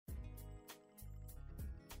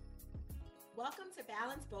Welcome to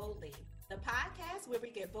Balance Boldly, the podcast where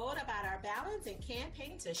we get bold about our balance and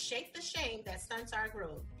campaign to shake the shame that stunts our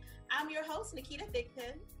growth. I'm your host, Nikita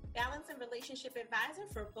Thigpen, balance and relationship advisor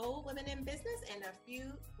for bold women in business and a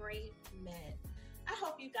few brave men. I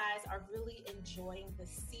hope you guys are really enjoying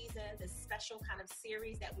this season, this special kind of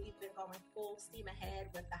series that we've been going full steam ahead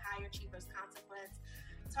with the High Achievers Consequence,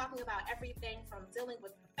 talking about everything from dealing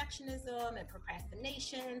with perfectionism and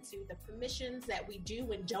procrastination to the permissions that we do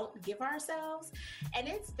and don't give ourselves. And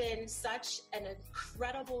it's been such an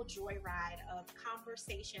incredible joyride of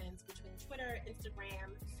conversations between Twitter,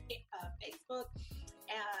 Instagram, Facebook,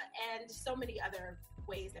 and so many other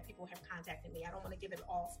ways that people have contacted me. I don't want to give it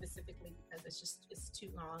all specifically because it's too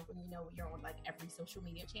long. When you're on like every social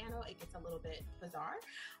media channel, it gets a little bit bizarre.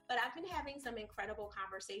 But I've been having some incredible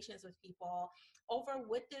conversations with people over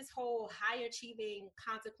what this whole high achieving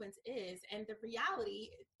consequence is. And the reality,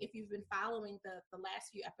 if you've been following the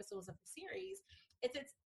last few episodes of the series,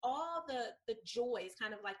 it's all the joys,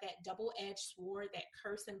 kind of like that double-edged sword, that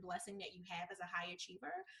curse and blessing that you have as a high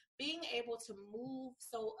achiever, being able to move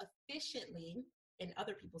so efficiently in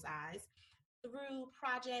other people's eyes through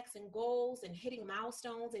projects and goals and hitting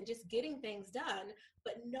milestones and just getting things done,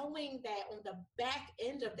 but knowing that on the back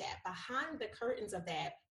end of that, behind the curtains of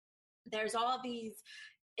that, there's all these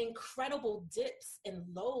incredible dips and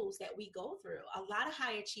lows that we go through. A lot of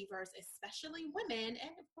high achievers, especially women,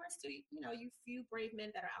 and of course, you few brave men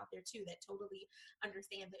that are out there too, that totally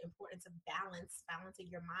understand the importance of balancing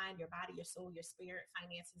your mind, your body, your soul, your spirit,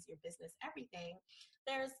 finances, your business, everything.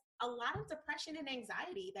 There's a lot of depression and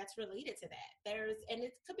anxiety that's related to that. And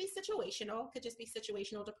it could be situational, could just be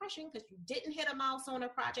situational depression because you didn't hit a milestone or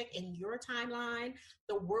project in your timeline.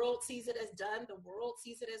 The world sees it as done. The world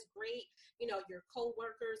sees it as great. Your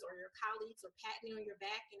coworkers or your colleagues are patting you on your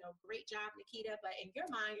back, great job, Nikita. But in your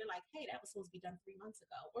mind, you're like, hey, that was supposed to be done 3 months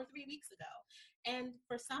ago or 3 weeks ago. And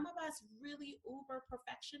for some of us really uber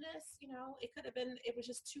perfectionists, it was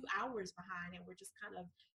just 2 hours behind and we're just kind of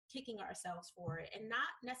kicking ourselves for it and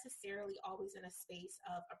not necessarily always in a space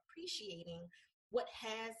of appreciating what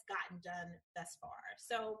has gotten done thus far.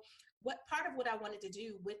 So part of what I wanted to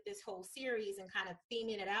do with this whole series and kind of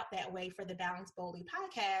theming it out that way for the Balance Boldly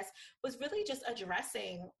podcast was really just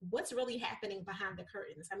addressing what's really happening behind the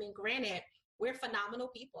curtains. I mean, granted, we're phenomenal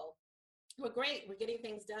people. We're great. We're getting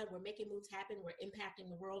things done. We're making moves happen. We're impacting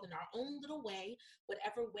the world in our own little way,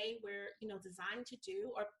 whatever way we're, designed to do,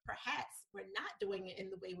 or perhaps we're not doing it in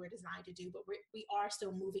the way we're designed to do, but we are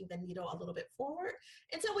still moving the needle a little bit forward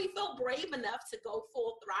until we feel brave enough to go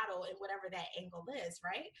full throttle in whatever that angle is,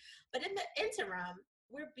 right? But in the interim,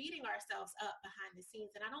 we're beating ourselves up behind the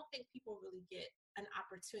scenes. And I don't think people really get an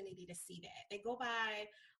opportunity to see that. They go by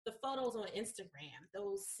the photos on Instagram,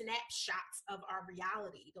 those snapshots of our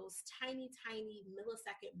reality, those tiny, tiny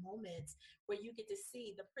millisecond moments where you get to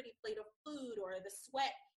see the pretty plate of food or the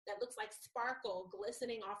sweat that looks like sparkle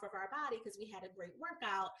glistening off of our body because we had a great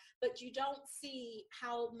workout, but you don't see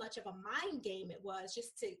how much of a mind game it was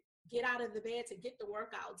just to get out of the bed to get the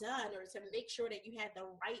workout done or to make sure that you had the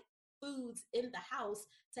right foods in the house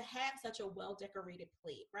to have such a well-decorated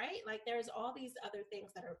plate, right? Like there's all these other things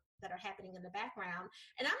that are happening in the background.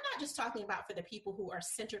 And I'm not just talking about for the people who are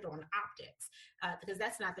centered on optics, because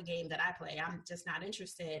that's not the game that I play. I'm just not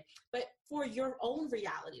interested. But for your own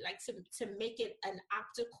reality, like to make it an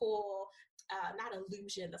optical, not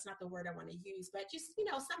illusion, that's not the word I want to use, but just,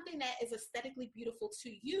 something that is aesthetically beautiful to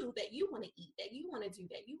you, that you want to eat, that you want to do,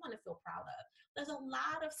 that you want to feel proud of. There's a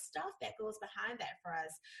lot of stuff that goes behind that for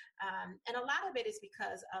us. And a lot of it is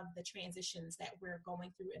because of the transitions that we're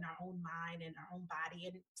going through in our own mind and our own body.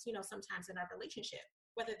 And, sometimes in our relationship,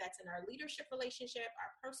 whether that's in our leadership relationship,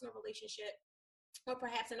 our personal relationship, or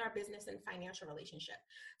perhaps in our business and financial relationship.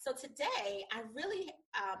 So today, I really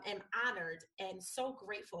am honored and so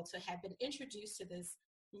grateful to have been introduced to this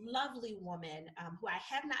lovely woman who I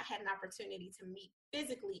have not had an opportunity to meet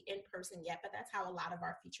physically in person yet, but that's how a lot of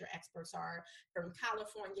our feature experts are, from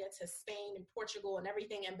California to Spain and Portugal and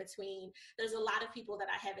everything in between. There's a lot of people that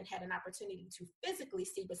I haven't had an opportunity to physically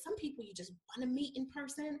see, but some people you just want to meet in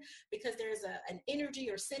person because there's an energy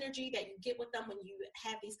or synergy that you get with them when you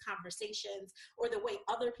have these conversations, or the way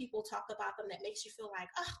other people talk about them that makes you feel like,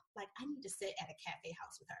 oh, like I need to sit at a cafe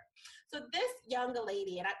house with her. So this young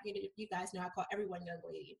lady, and you guys know I call everyone young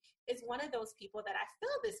lady, is one of those people that I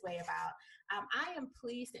feel this way about. I am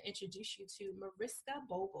pleased to introduce you to Mariska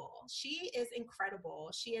Bogle. She is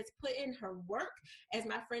incredible. She has put in her work, as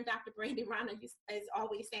my friend Dr. Brandy Rana is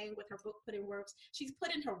always saying with her book, Put in Works. She's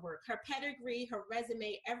put in her work, her pedigree, her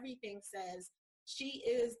resume, everything says she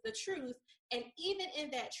is the truth. And even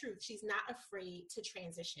in that truth, she's not afraid to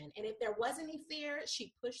transition. And if there was any fear,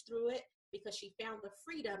 she pushed through it. because she found the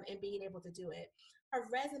freedom in being able to do it. Her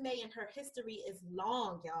resume and her history is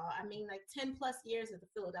long, y'all. I mean, like 10 plus years at the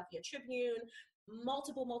Philadelphia Tribune,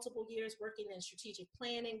 multiple years working in strategic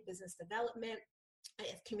planning, business development,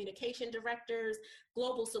 communication directors,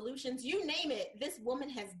 global solutions, you name it. This woman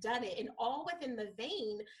has done it, and all within the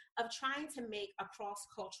vein of trying to make a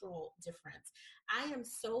cross-cultural difference. I am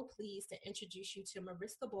so pleased to introduce you to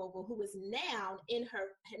Mariska Bogle, who is now in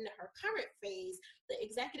her current phase, the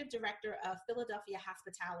executive director of Philadelphia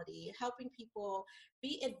Hospitality, helping people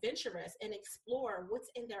be adventurous and explore what's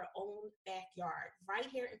in their own backyard right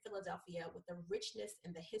here in Philadelphia with the richness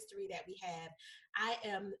and the history that we have. I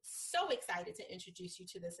am so excited to introduce you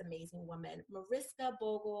to this amazing woman. Mariska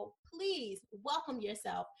Bogle, please welcome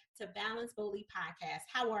yourself to Balance Boldly Podcast.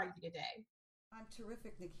 How are you today? I'm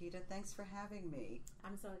terrific, Nikita. Thanks for having me.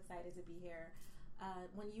 I'm so excited to be here.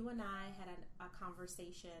 When you and I had a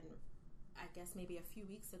conversation, I guess maybe a few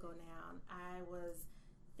weeks ago now, I was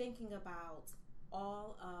thinking about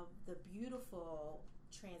all of the beautiful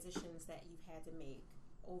transitions that you've had to make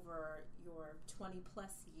over your 20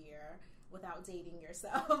 plus year without dating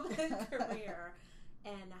yourself career,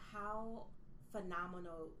 and how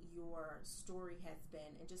phenomenal your story has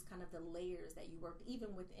been, and just kind of the layers that you worked,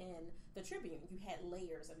 even within the Tribune, you had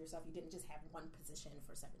layers of yourself. You didn't just have one position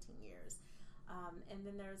for 17 years. And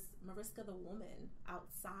then there's Mariska the woman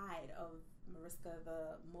outside of Mariska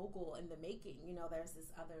the mogul in the making. You know, there's this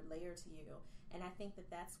other layer to you. And I think that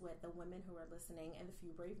that's what the women who are listening, and the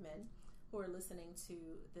few brave men who are listening to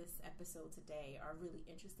this episode today, are really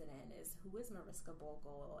interested in, is who is Mariska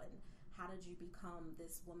Bogle, and how did you become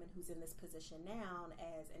this woman who's in this position now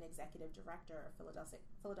as an executive director of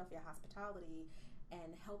Philadelphia Hospitality,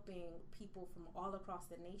 and helping people from all across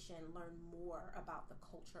the nation learn more about the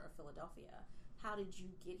culture of Philadelphia. How did you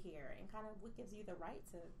get here, and kind of what gives you the right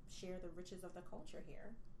to share the riches of the culture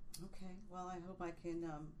here? Okay, well, I hope I can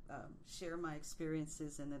share my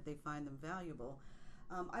experiences and that they find them valuable.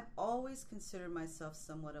 I've always considered myself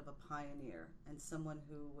somewhat of a pioneer, and someone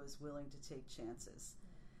who was willing to take chances,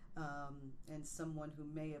 and someone who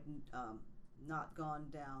may have not gone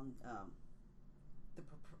down the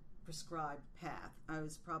prescribed path. I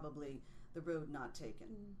was probably the road not taken.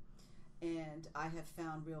 And I have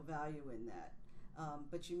found real value in that.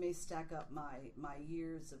 But you may stack up my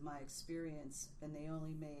years of my experience, and they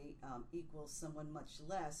only may equal someone much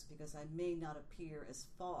less, because I may not appear as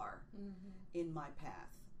far in my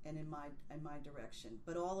path and in my direction.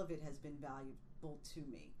 But all of it has been valuable to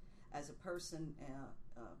me as a person,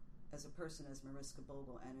 as Mariska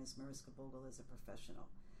Bogle, and as Mariska Bogle as a professional.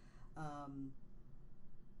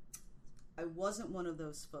 I wasn't one of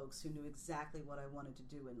those folks who knew exactly what I wanted to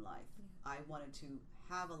do in life. I wanted to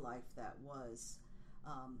have a life that was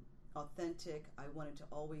authentic. I wanted to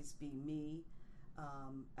always be me,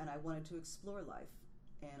 and I wanted to explore life.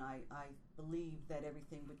 And I believed that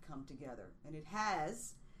everything would come together. And it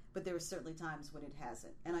has, but there are certainly times when it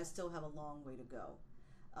hasn't. And I still have a long way to go.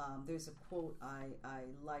 There's a quote I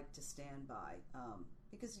like to stand by,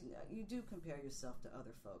 because you do compare yourself to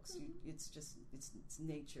other folks. It's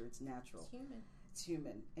nature, it's natural. It's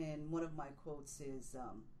human. And one of my quotes is,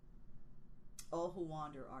 all who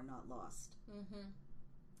wander are not lost.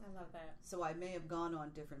 I love that. So I may have gone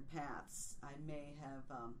on different paths. I may have,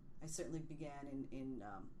 I certainly began in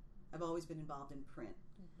I've always been involved in print,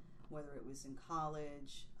 whether it was in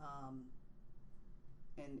college,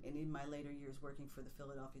 and in my later years working for the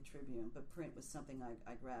Philadelphia Tribune. But print was something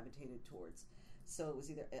I gravitated towards. So it was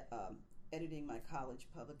either editing my college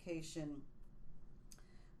publication,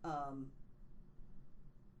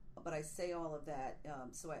 but I say all of that.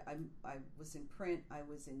 So I was in print, I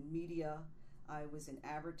was in media, I was in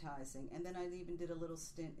advertising, and then I even did a little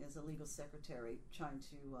stint as a legal secretary, trying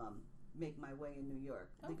to make my way in New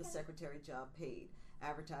York. Okay. Legal secretary job paid,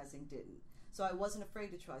 advertising didn't. So I wasn't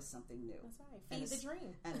afraid to try something new. That's right. Feed the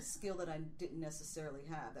dream. And a skill that I didn't necessarily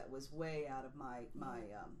have, that was way out of my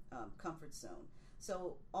comfort zone.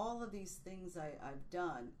 So all of these things I've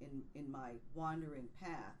done in my wandering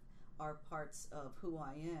path are parts of who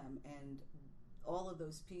I am, and all of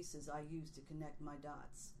those pieces I use to connect my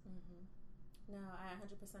dots. No, I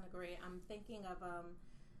 100% agree. I'm thinking of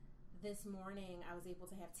this morning, I was able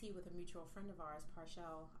to have tea with a mutual friend of ours,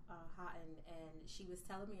 Parshell Houghton, and she was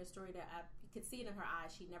telling me a story that I could see it in her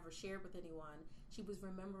eyes. She never shared with anyone. She was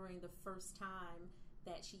remembering the first time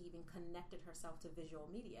that she even connected herself to visual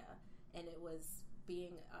media, and it was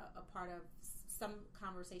being a part of some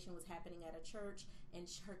conversation was happening at a church, and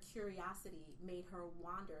her curiosity made her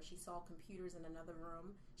wander. She saw computers in another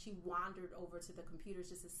room. She wandered over to the computers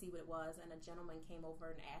just to see what it was, and a gentleman came over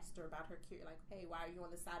and asked her about her like, hey, why are you on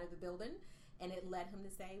the side of the building? And it led him to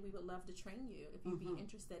say, we would love to train you if you'd be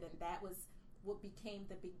interested. And that was what became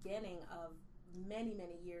the beginning of many,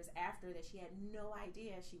 many years after that. She had no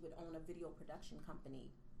idea she would own a video production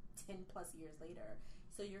company 10 plus years later.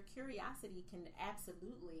 So your curiosity can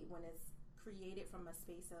absolutely, when it's created from a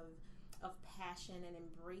space of passion and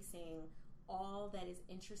embracing all that is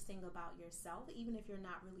interesting about yourself, even if you're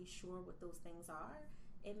not really sure what those things are,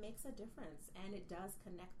 it makes a difference, and it does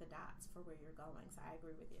connect the dots for where you're going. So I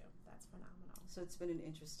agree with you. That's phenomenal. So it's been an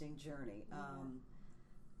interesting journey.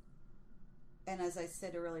 And as I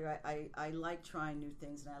said earlier, I like trying new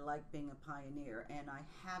things, and I like being a pioneer, and I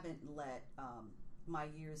haven't let my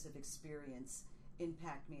years of experience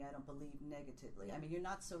impact me, I don't believe, negatively. Yeah. I mean, you're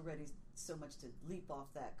not so ready so much to leap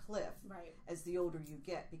off that cliff right. as the older you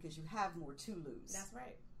get, because you have more to lose. That's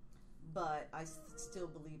right. But I still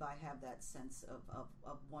believe I have that sense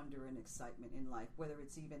of wonder and excitement in life, whether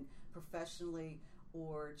it's even professionally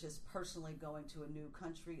or just personally going to a new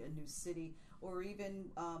country, a new city, or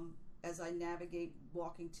even as I navigate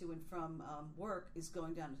walking to and from work, is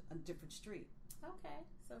going down a different street. Okay,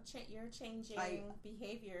 so you're changing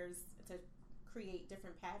behaviors to create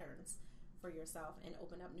different patterns for yourself and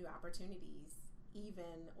open up new opportunities,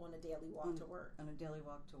 even on a daily walk to work. On a daily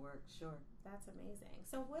walk to work, sure. That's amazing.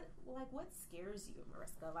 So what scares you,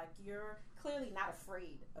 Mariska? Like, you're clearly not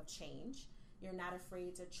afraid of change. You're not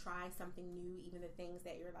afraid to try something new, even the things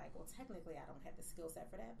that you're like, well, technically I don't have the skill set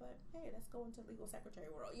for that, but hey, let's go into legal secretary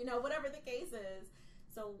world, whatever the case is.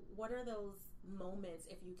 So what are those moments,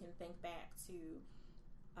 if you can think back to,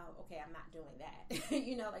 okay, I'm not doing that.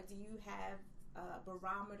 Like, do you have a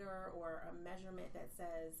barometer or a measurement that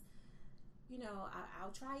says,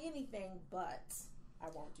 I'll try anything, but I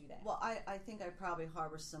won't do that? Well, I think I probably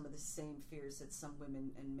harbor some of the same fears that some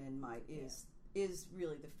women and men might, is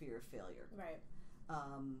really the fear of failure. Right.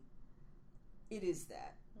 It is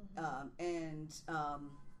that. And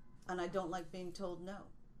I don't like being told no.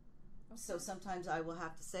 Okay. So sometimes I will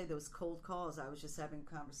have to say those cold calls. I was just having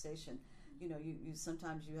a conversation. You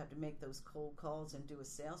sometimes you have to make those cold calls and do a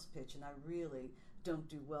sales pitch, and I really don't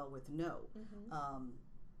do well with no.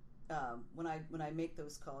 When I make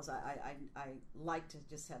those calls, I like to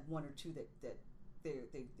just have one or two that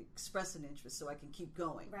they express an interest, so I can keep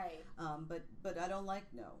going. Right. But I don't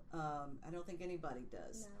like no. I don't think anybody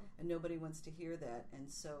does, and nobody wants to hear that.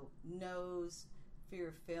 And so no's, fear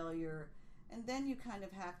of failure, and then you kind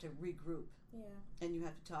of have to regroup. Yeah. And you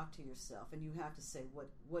have to talk to yourself, and you have to say,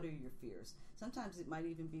 what are your fears? Sometimes it might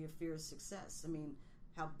even be a fear of success. I mean,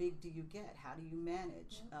 how big do you get? How do you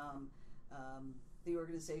manage? Yeah. The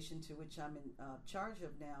organization to which I'm in charge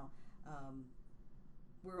of now,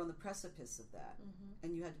 we're on the precipice of that.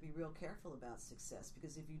 And you have to be real careful about success,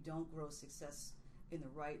 because if you don't grow success in the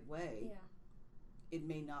right way, it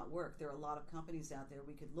may not work. There are a lot of companies out there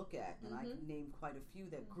we could look at, and I can name quite a few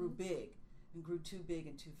that grew big and grew too big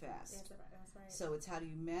and too fast. That's right. So it's how do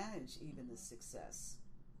you manage even the success?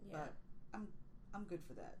 Yeah. But I'm good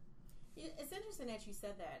for that. It's interesting that you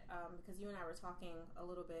said that, because you and I were talking a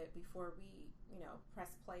little bit before we,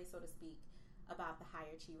 press play, so to speak, about the high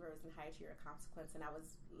achievers and high achiever consequence, and I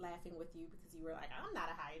was laughing with you because you were like, I'm not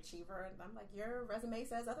a high achiever, and I'm like, your resume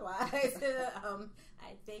says otherwise.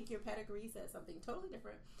 I think your pedigree says something totally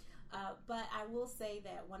different. But I will say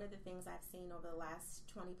that one of the things I've seen over the last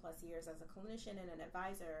 20 plus years as a clinician and an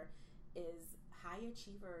advisor is high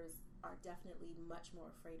achievers are definitely much more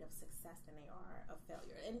afraid of success than they are of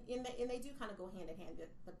failure. And they do kind of go hand in hand.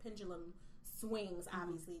 The pendulum swings,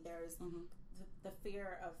 obviously. There's the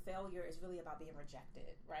fear of failure is really about being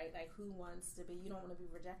rejected, right? Like, who wants to be, you don't want to be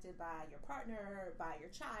rejected by your partner, by your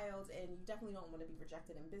child, and you definitely don't want to be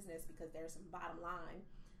rejected in business, because there's some bottom line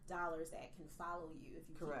dollars that can follow you if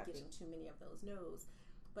you keep getting too many of those no's.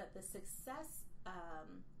 But the success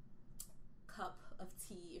cup of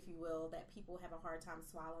tea, if you will, that people have a hard time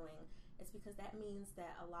swallowing, it's because that means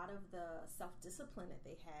that a lot of the self-discipline that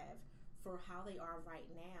they have for how they are right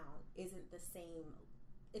now isn't the same.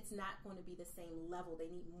 It's not going to be the same level. They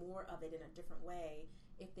need more of it in a different way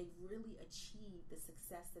if they really achieve the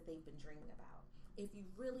success that they've been dreaming about. If you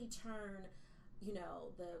really turn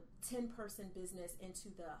the 10-person business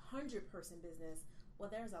into the 100-person business, well,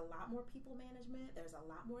 there's a lot more people management. There's a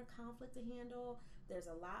lot more conflict to handle. There's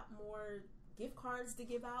a lot more gift cards to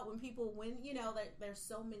give out when people win. There's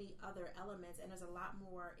so many other elements, and there's a lot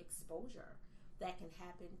more exposure that can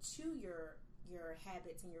happen to your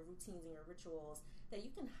habits and your routines and your rituals that you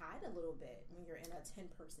can hide a little bit when you're in a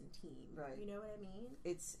 10-person team. Right. You know what I mean?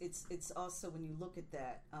 It's also, when you look at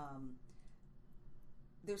that,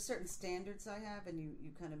 there's certain standards I have, and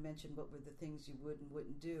you kind of mentioned what were the things you would and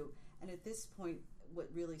wouldn't do. And at this point, what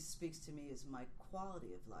really speaks to me is my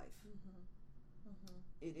quality of life.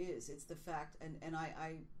 It is. It's the fact, and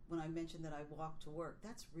I when I mentioned that I walk to work,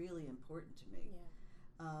 that's really important to me.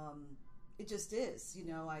 Yeah. It just is,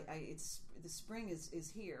 it's the spring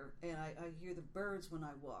is here, and I hear the birds when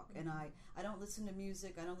I walk, and I don't listen to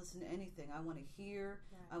music, I don't listen to anything. I want to hear,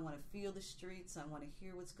 I want to feel the streets, I want to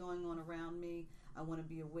hear what's going on around me, I want to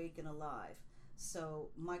be awake and alive. So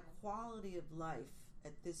my quality of life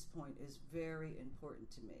at this point is very important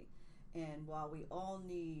to me. And while we all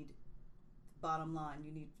need, bottom line,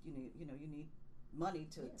 you need money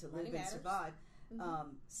to money live matters. and survive.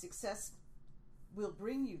 Success will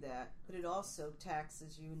bring you that, but it also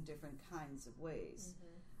taxes you in different kinds of ways.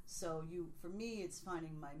 So for me, it's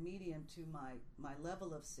finding my medium to my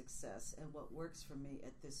level of success and what works for me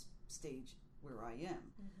at this stage where I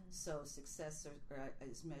am. So success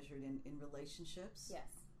is measured in relationships.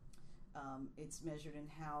 Yes. It's measured in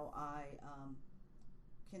how I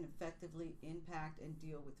can effectively impact and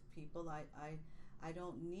deal with people. I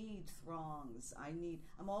don't need throngs. I need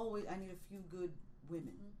a few good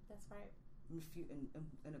women. That's right.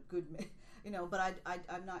 And a good, but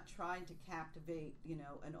I'm not trying to captivate,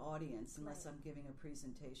 an audience unless I'm giving a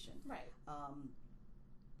presentation. Right.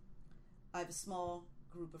 I have a small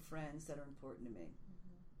group of friends that are important to me,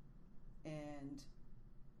 and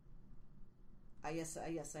I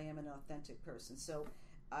am an authentic person. So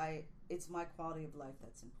it's my quality of life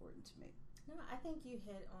that's important to me. No, I think you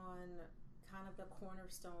hit on kind of the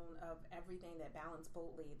cornerstone of everything that Balance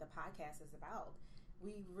Boldly, the podcast, is about.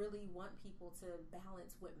 We really want people to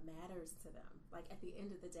balance what matters to them. Like at the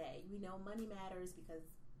end of the day, we know money matters because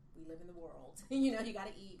we live in the world. You got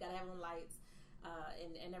to eat, got to have on lights,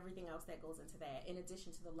 and everything else that goes into that, in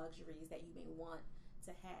addition to the luxuries that you may want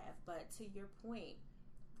to have. But to your point,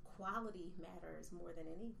 quality matters more than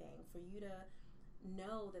anything. For you to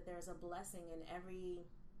know that there's a blessing in every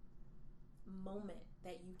moment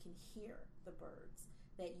that you can hear the birds,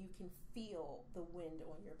 that you can feel the wind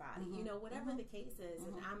on your body, whatever the case is.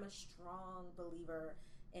 And I'm a strong believer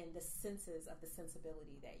in the senses of the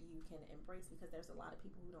sensibility that you can embrace, because there's a lot of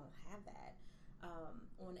people who don't have that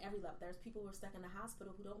on every level. There's people who are stuck in the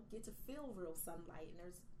hospital who don't get to feel real sunlight, and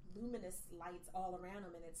there's luminous lights all around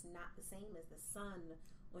them, and it's not the same as the sun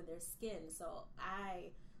on their skin. So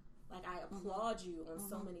I applaud you on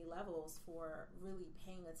so many levels for really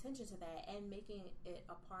paying attention to that and making it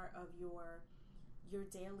a part of your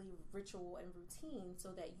daily ritual and routine, so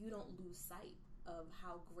that you don't lose sight of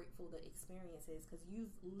how grateful the experience is, because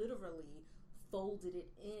you've literally folded it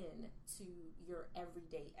in to your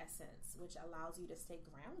everyday essence, which allows you to stay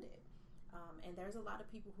grounded. And there's a lot of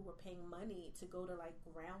people who are paying money to go to like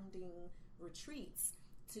grounding retreats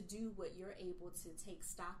to do what you're able to take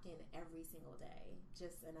stock in every single day.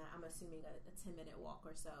 And I'm assuming a 10-minute walk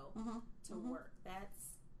or so to work.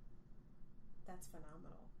 That's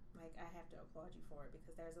phenomenal. Like, I have to applaud you for it,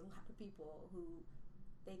 because there's a lot of people who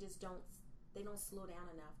they don't slow down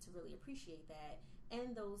enough to really appreciate that.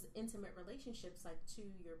 And those intimate relationships, like to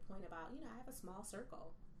your point about, I have a small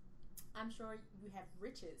circle. I'm sure you have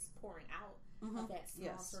riches pouring out of that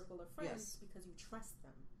small circle of friends because you trust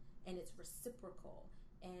them, and it's reciprocal,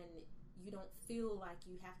 and you don't feel like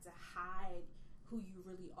you have to hide who you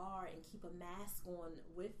really are and keep a mask on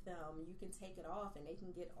with them. You can take it off, and they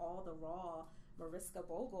can get all the raw Mariska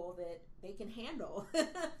Bogle that they can handle.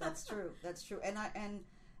 That's true. And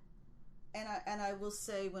I will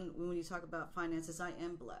say, when you talk about finances, I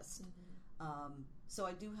am blessed. So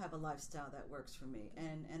I do have a lifestyle that works for me,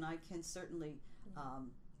 and I can certainly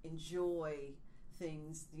enjoy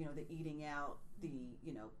things, the eating out,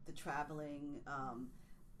 the traveling,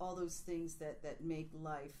 all those things that make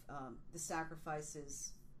life, the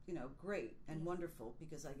sacrifices, great and wonderful,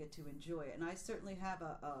 because I get to enjoy it. And I certainly have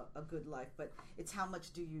a good life, but it's how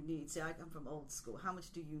much do you need? See, I come from old school. How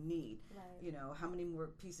much do you need? Right. How many more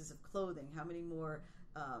pieces of clothing? How many more,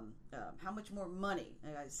 how much more money?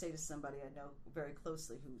 And I say to somebody I know very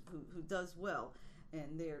closely who does well,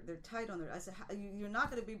 and they're tight on their, I said, you're not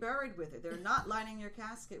going to be buried with it. They're not lining your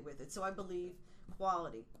casket with it. So I believe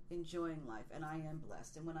quality, enjoying life, and I am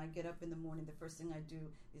blessed. And when I get up in the morning, the first thing I do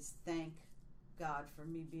is thank God for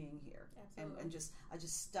me being here. And I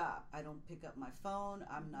just stop. I don't pick up my phone.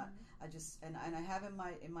 I'm not. I just and I have in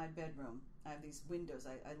my bedroom. I have these windows.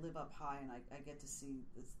 I live up high, and I get to see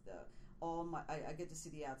I get to see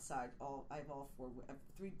the outside. I have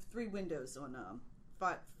three windows on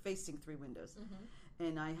facing three windows,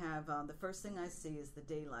 and I have the first thing I see is the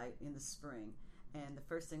daylight in the spring, and the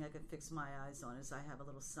first thing I can fix my eyes on is I have a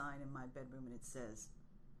little sign in my bedroom, and it says,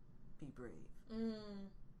 "Be brave."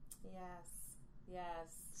 Yes.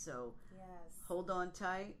 So hold on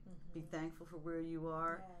tight. Be thankful for where you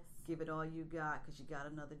are. Give it all you got, because you got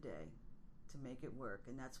another day to make it work.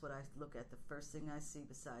 And that's what I look at. The first thing I see,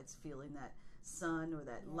 besides feeling that sun or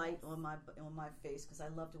that light on my face, because I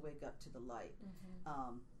love to wake up to the light.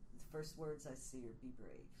 The first words I see are "be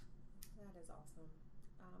brave." That is awesome.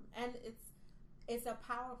 And it's a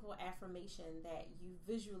powerful affirmation that you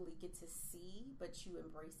visually get to see, but you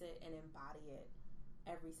embrace it and embody it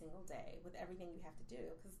every single day with everything you have to do.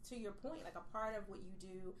 Because to your point, like, a part of what you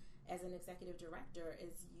do as an executive director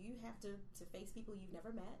is you have to face people you've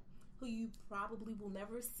never met, who you probably will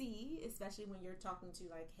never see, especially when you're talking to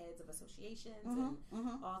like heads of associations and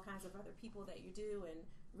all kinds of other people that you do, and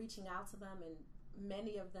reaching out to them, and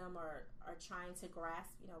many of them are trying to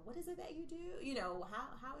grasp, what is it that you do?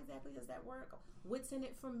 How exactly does that work? What's in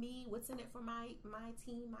it for me? What's in it for my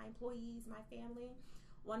team, my employees, my family?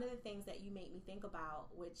 One of the things that you made me think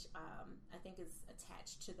about, which I think is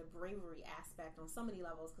attached to the bravery aspect on so many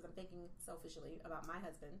levels, because I'm thinking selfishly about my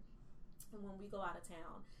husband. And when we go out of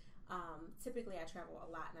town, typically I travel a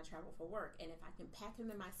lot, and I travel for work. And if I can pack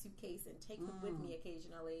him in my suitcase and take him with me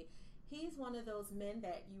occasionally, he's one of those men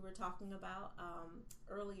that you were talking about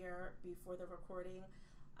earlier before the recording.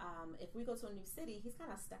 If we go to a new city, he's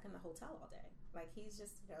kind of stuck in the hotel all day. Like, he's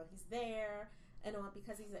just, he's there. And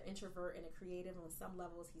because he's an introvert and a creative, on some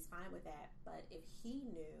levels, he's fine with that. But if he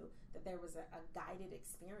knew that there was a guided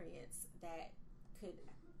experience that could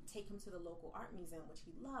take him to the local art museum, which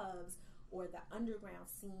he loves, or the underground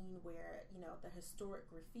scene where, the historic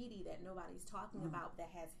graffiti that nobody's talking about that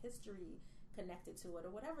has history connected to it, or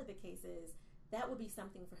whatever the case is, that would be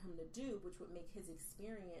something for him to do, which would make his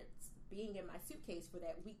experience being in my suitcase for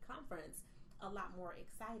that week conference a lot more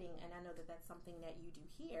exciting. And I know that that's something that you do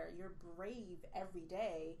here. You're brave every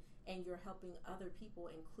day, and you're helping other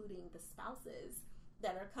people, including the spouses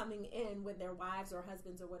that are coming in when their wives or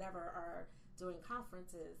husbands or whatever are doing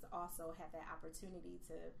conferences, also have that opportunity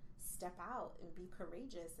to step out and be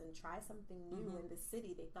courageous and try something new in the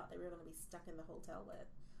city they thought they were going to be stuck in the hotel with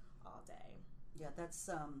all day. Yeah, that's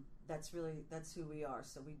who we are.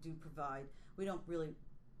 So we do provide, we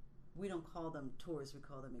don't call them tours, we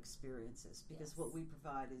call them experiences, because what we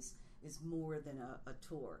provide is more than a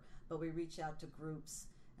tour. But we reach out to groups,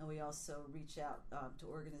 and we also reach out to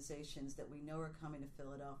organizations that we know are coming to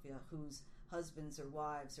Philadelphia, whose husbands or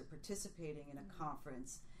wives are participating in a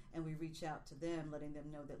conference, and we reach out to them, letting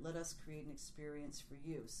them know that let us create an experience for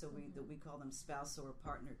you. So we call them spouse or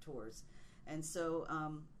partner tours. And so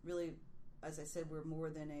really, as I said, we're more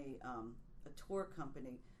than a tour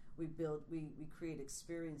company. We create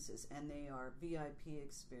experiences, and they are VIP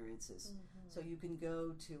experiences. So you can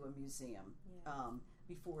go to a museum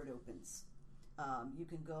before it opens. You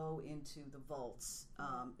can go into the vaults,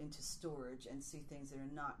 into storage, and see things that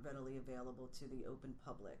are not readily available to the open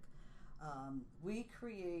public. We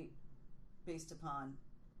create based upon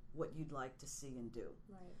what you'd like to see and do.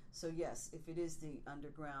 Right. So yes, if it is the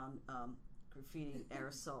underground graffiti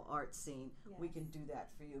aerosol art scene, we can do that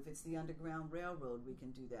for you. If it's the Underground Railroad, we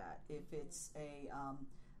can do that. If it's a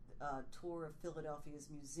tour of Philadelphia's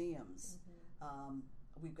museums,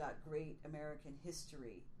 we've got great American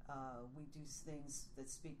history. We do things that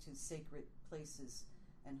speak to sacred places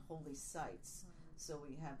and holy sites. So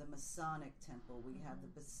we have the Masonic Temple, we have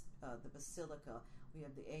the Basilica, we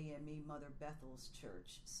have the AME Mother Bethel's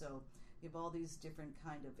Church. So you have all these different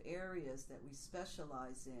kind of areas that we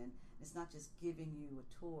specialize in. It's not just giving you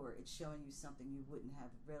a tour; it's showing you something you wouldn't have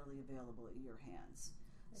readily available at your hands.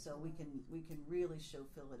 So we can really show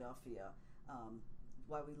Philadelphia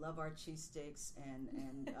why we love our cheesesteaks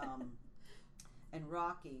and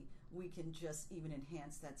Rocky. We can just even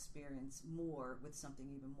enhance that experience more with something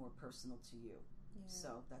even more personal to you. Yeah. So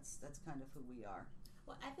that's kind of who we are.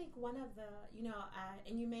 Well, I think one of the,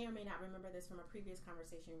 and you may or may not remember this from a previous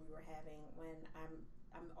conversation we were having, when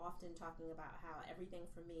I'm often talking about how everything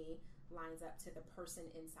for me lines up to the person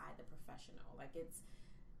inside the professional. Like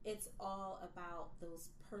it's all about those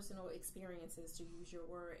personal experiences, to use your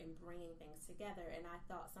word, and bringing things together. And I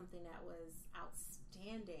thought something that was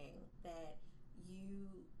outstanding that you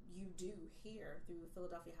do here through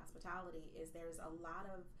Philadelphia Hospitality is there's a lot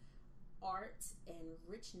of art and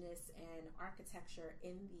richness and architecture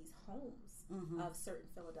in these homes of certain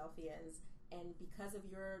Philadelphians, and because of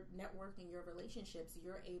your network and your relationships,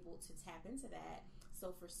 you're able to tap into that.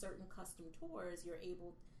 So for certain custom tours,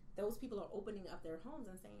 those people are opening up their homes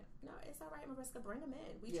and saying, no, it's all right, Mariska, bring them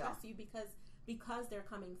in. We trust you because they're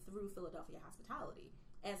coming through Philadelphia Hospitality,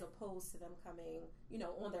 as opposed to them coming,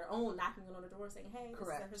 on their own, knocking on the door saying, hey, this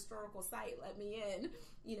is a historical site, let me in,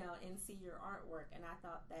 and see your artwork. And I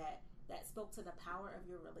thought that spoke to the power of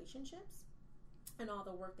your relationships and all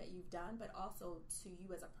the work that you've done, but also to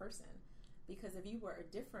you as a person. Because if you were a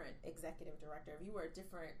different executive director, if you were a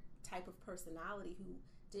different type of personality who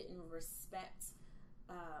didn't respect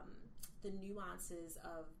the nuances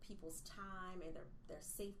of people's time and their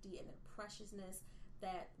safety and their preciousness,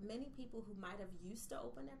 that many people who might have used to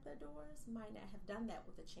open up their doors might not have done that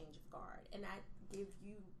with a change of guard. And I give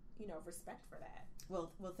you, respect for that.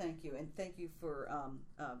 Well, thank you. And thank you for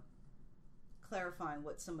clarifying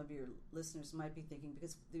what some of your listeners might be thinking,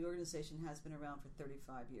 because the organization has been around for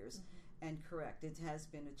 35 years. Mm-hmm. And correct, it has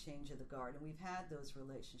been a change of the guard. And we've had those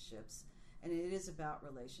relationships. And it is about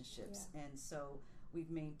relationships. Yeah. And so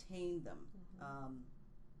we've maintained them. Mm-hmm.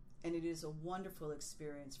 And it is a wonderful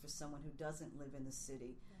experience for someone who doesn't live in the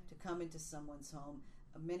city to come into someone's home.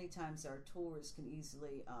 Many times our tours can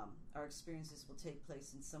easily, our experiences will take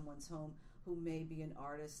place in someone's home who may be an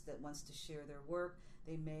artist that wants to share their work.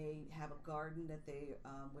 They may have a garden that they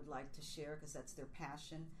would like to share because that's their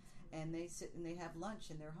passion. And they sit and they have lunch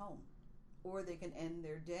in their home. Or they can end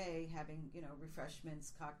their day having,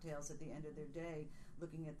 refreshments, cocktails at the end of their day,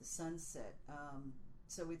 looking at the sunset.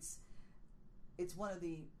 So it's one of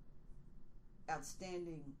the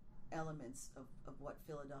outstanding elements of what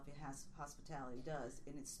Philadelphia hospitality does,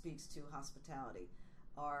 and it speaks to hospitality.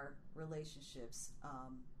 Our relationships,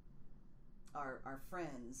 our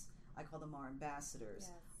friends, I call them our ambassadors,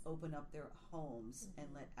 yes. Open up their homes and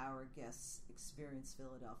let our guests experience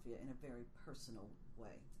Philadelphia in a very personal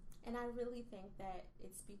way. And I really think that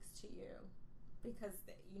it speaks to you because,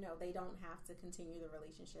 they don't have to continue the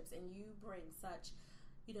relationships. And you bring such,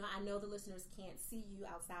 I know the listeners can't see you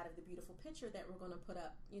outside of the beautiful picture that we're going to put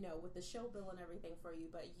up, with the show bill and everything for you.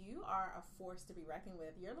 But you are a force to be reckoned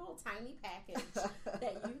with. Your little tiny package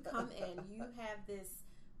that you come in, you have this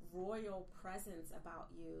royal presence about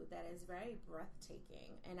you that is very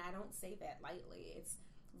breathtaking. And I don't say that lightly. It's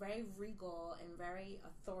very regal and very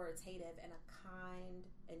authoritative in a kind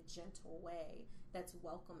and gentle way that's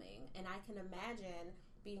welcoming. And I can imagine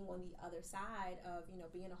being on the other side of,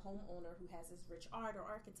 being a homeowner who has this rich art or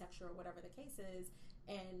architecture or whatever the case is,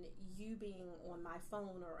 and you being on my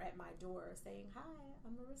phone or at my door saying, "Hi,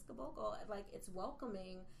 I'm Mariska Bogle." Like, it's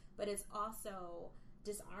welcoming, but it's also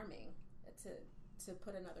disarming, to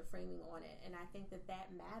put another framing on it. And I think that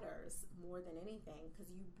matters more than anything,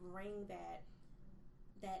 because you bring that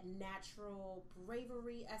natural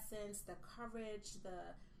bravery essence, the courage,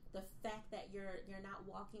 the fact that you're not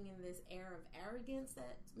walking in this air of arrogance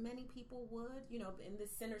that many people would, in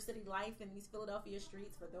this center city life, in these Philadelphia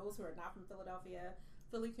streets. For those who are not from Philadelphia,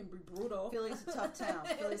 Philly can be brutal. Philly's a tough town.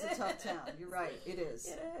 Philly's a tough town. You're right. It is.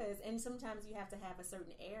 It is. And sometimes you have to have a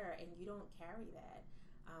certain air, and you don't carry that.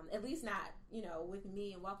 At least not, with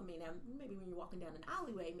me and welcoming them. Maybe when you're walking down an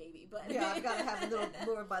alleyway, maybe. But yeah, I've got to have a little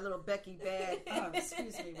more of my little Becky bag.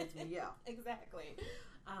 Excuse me, with me. Yeah, exactly.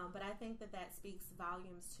 But I think that speaks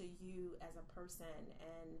volumes to you as a person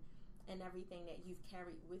and everything that you've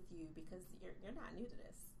carried with you, because you're not new to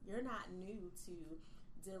this. You're not new to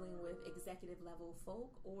dealing with executive level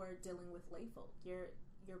folk or dealing with lay folk. You're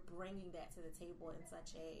bringing that to the table in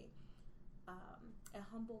such a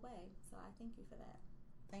humble way. So I thank you for that.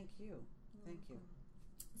 Thank you. Thank you.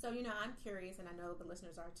 So, I'm curious, and I know the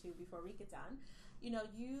listeners are too, before we get done.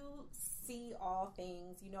 You see all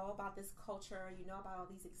things. You know about this culture. You know about all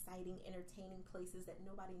these exciting, entertaining places that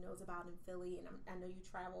nobody knows about in Philly. And I know you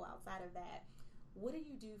travel outside of that. What do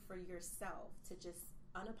you do for yourself to just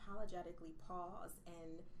unapologetically pause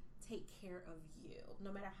and take care of you?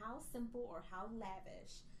 No matter how simple or how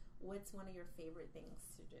lavish, what's one of your favorite things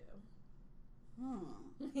to do?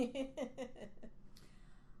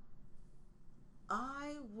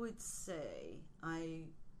 I would say I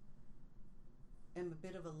am a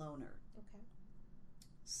bit of a loner. Okay.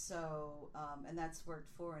 So, and that's worked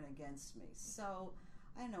for and against me. So,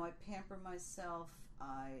 I don't know, I pamper myself.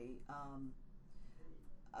 I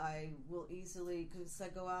will easily, because I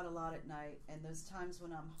go out a lot at night, and those times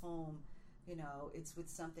when I'm home, it's with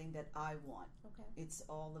something that I want. Okay. It's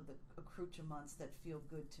all of the accoutrements that feel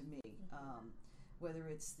good to me. Mm-hmm. Whether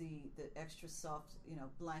it's the extra soft,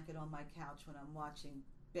 blanket on my couch when I'm watching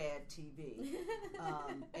bad TV,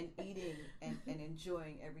 and eating and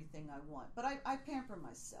enjoying everything I want. But I pamper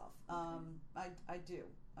myself. I do.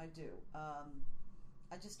 I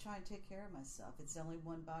just try and take care of myself. It's only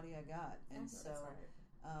one body I got, and so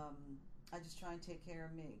I just try and take care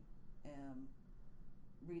of me.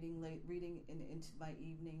 Reading into my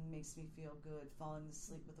evening makes me feel good. Falling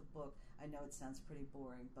asleep with a book. I know it sounds pretty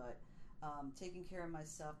boring, but taking care of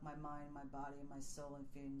myself, my mind, my body, and my soul, and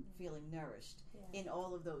feeling nourished in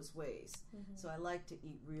all of those ways. Mm-hmm. So I like to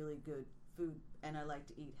eat really good food, and I like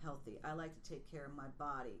to eat healthy. I like to take care of my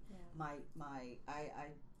body. Yeah.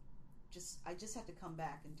 I just have to come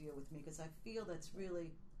back and deal with me, because I feel that's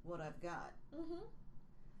really what I've got. Mm-hmm.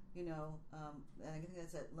 And I think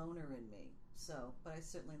that's that loner in me. So, but I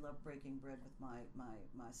certainly love breaking bread with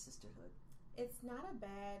my sisterhood. It's not a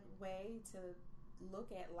bad way to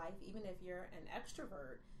look at life, even if you're an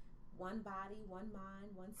extrovert. One body, one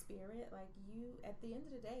mind, one spirit. Like, you, at the end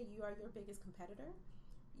of the day, you are your biggest competitor.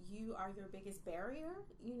 You are your biggest barrier,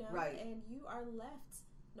 Right. And you are left,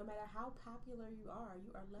 no matter how popular you are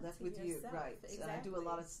left to with yourself. you, right? Exactly. And I do a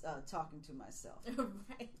lot of talking to myself.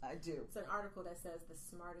 Right. I do. It's an article that says the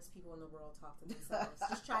smartest people in the world talk to themselves.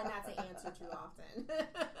 Just try not to answer too often.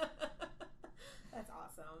 That's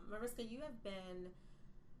awesome. Mariska, you have been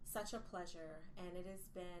such a pleasure, and it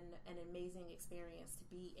has been an amazing experience to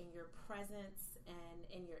be in your presence and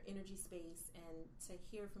in your energy space, and to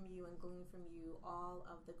hear from you and glean from you all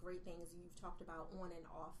of the great things you've talked about on and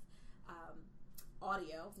off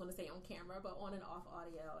audio. I was going to say on camera, but on and off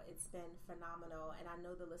audio. It's been phenomenal, and I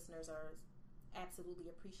know the listeners are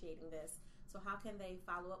absolutely appreciating this. So how can they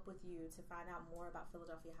follow up with you to find out more about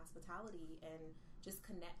Philadelphia hospitality and just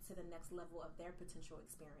connect to the next level of their potential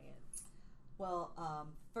experience? Well,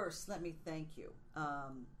 first, let me thank you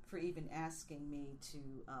for even asking me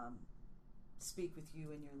to speak with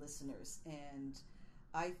you and your listeners. And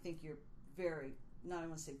I think you're not I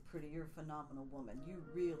want to say pretty, you're a phenomenal woman. You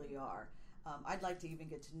really are. I'd like to even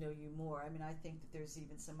get to know you more. I mean, I think that there's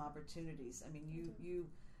even some opportunities. I mean,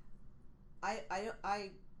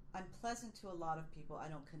 I'm pleasant to a lot of people. I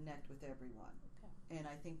don't connect with everyone. Okay. And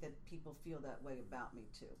I think that people feel that way about me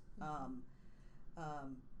too.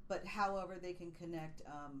 Mm-hmm. But however they can connect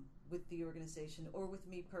with the organization or with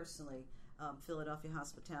me personally, Philadelphia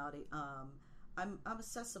Hospitality, I'm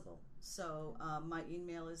accessible. So my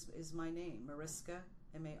email is my name, Mariska,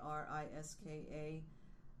 Mariska,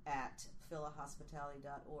 at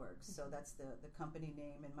philahospitality.org. So that's the company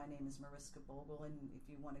name, and my name is Mariska Bogle, and if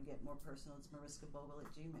you want to get more personal, it's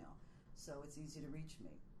mariskabogle@gmail. So it's easy to reach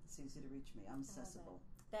me. I'm accessible.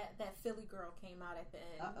 That Philly girl came out at the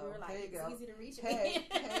end. You were like, it's easy to reach me.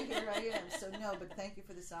 Hey, here I am. So no, but thank you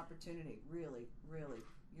for this opportunity. Really, really,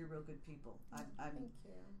 you're real good people. Thank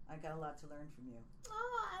you. I got a lot to learn from you.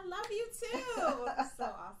 Oh, I love you too. So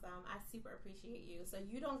awesome. I super appreciate you. So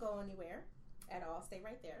you don't go anywhere at all. Stay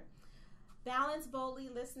right there. Balance Boldly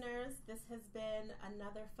listeners, this has been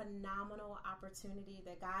another phenomenal opportunity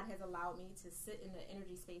that God has allowed me to sit in the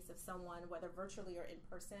energy space of someone, whether virtually or in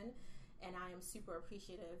person. And I am super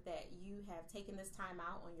appreciative that you have taken this time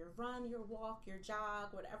out on your run, your walk, your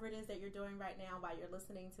jog, whatever it is that you're doing right now while you're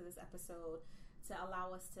listening to this episode, to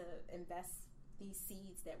allow us to invest these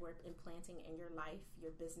seeds that we're implanting in your life,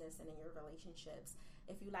 your business, and in your relationships.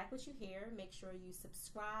 If you like what you hear, make sure you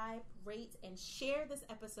subscribe, rate, and share this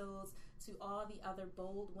episode to all the other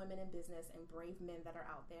bold women in business and brave men that are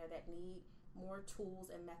out there that need more tools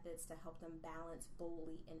and methods to help them balance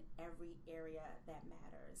boldly in every area that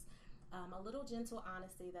matters. A little gentle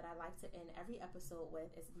honesty that I like to end every episode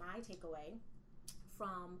with is my takeaway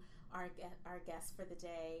from our guest for the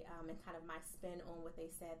day, and kind of my spin on what they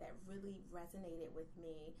said that really resonated with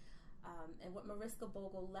me. And what Mariska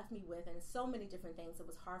Bogle left me with, and so many different things, it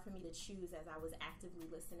was hard for me to choose as I was actively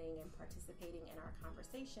listening and participating in our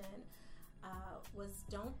conversation, was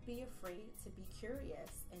don't be afraid to be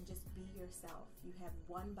curious and just be yourself. You have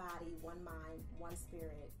one body, one mind, one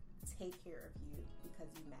spirit. Take care of you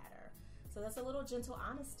because you matter. So that's a little gentle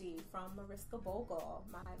honesty from Mariska Bogle,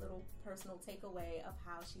 my little personal takeaway of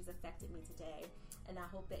how she's affected me today. And I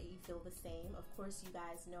hope that you feel the same. Of course, you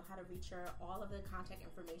guys know how to reach her. All of the contact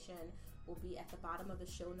information will be at the bottom of the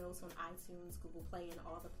show notes on iTunes, Google Play, and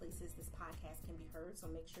all the places this podcast can be heard. So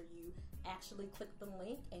make sure you actually click the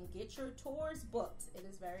link and get your tours booked. It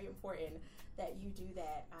is very important that you do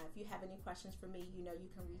that. If you have any questions for me, you know you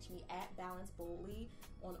can reach me at Balance Boldly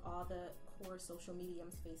on all the core social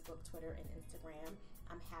mediums, Facebook, Twitter, and Instagram.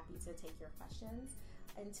 I'm happy to take your questions.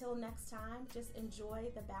 Until next time, just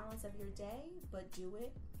enjoy the balance of your day, but do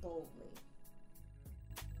it boldly.